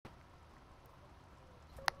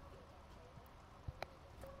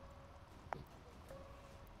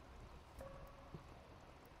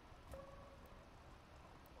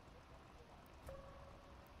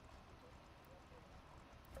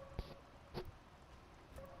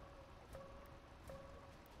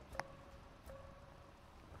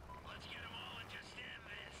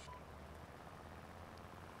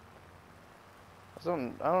I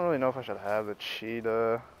don't really know if I should have the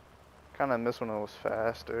cheetah. Kinda miss when it was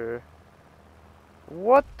faster.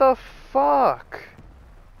 What the fuck?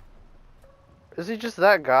 Is he just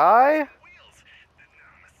that guy?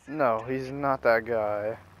 No, he's not that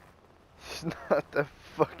guy. He's not that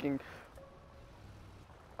fucking...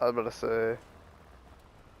 I was about to say.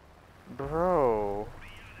 Bro.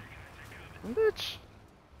 Bitch.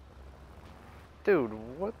 Dude,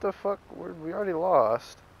 what the fuck? We already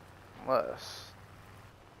lost. Unless.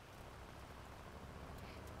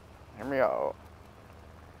 Hear me out.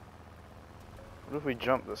 What if we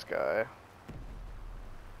jump this guy?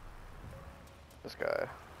 This guy.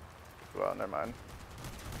 Well, never mind.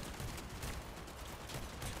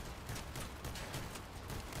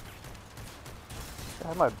 I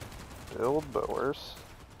had my build, but worse.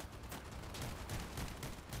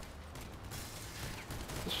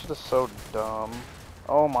 This shit is so dumb.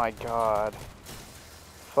 Oh my god.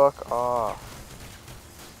 Fuck off.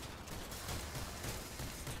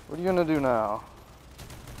 What are you gonna do now?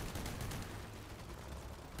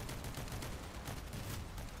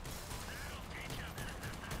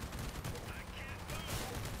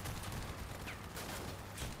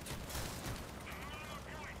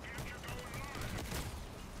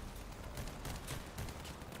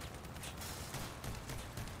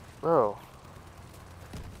 Bro.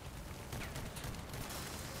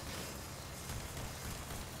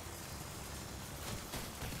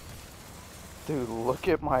 Dude, look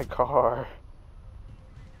at my car.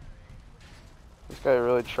 This guy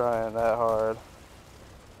really trying that hard.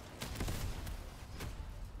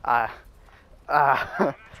 Ah.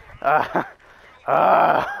 Ah. Ah.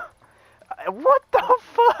 Ah. What the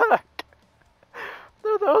fuck?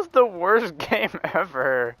 Dude, that was the worst game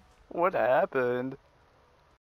ever. What happened?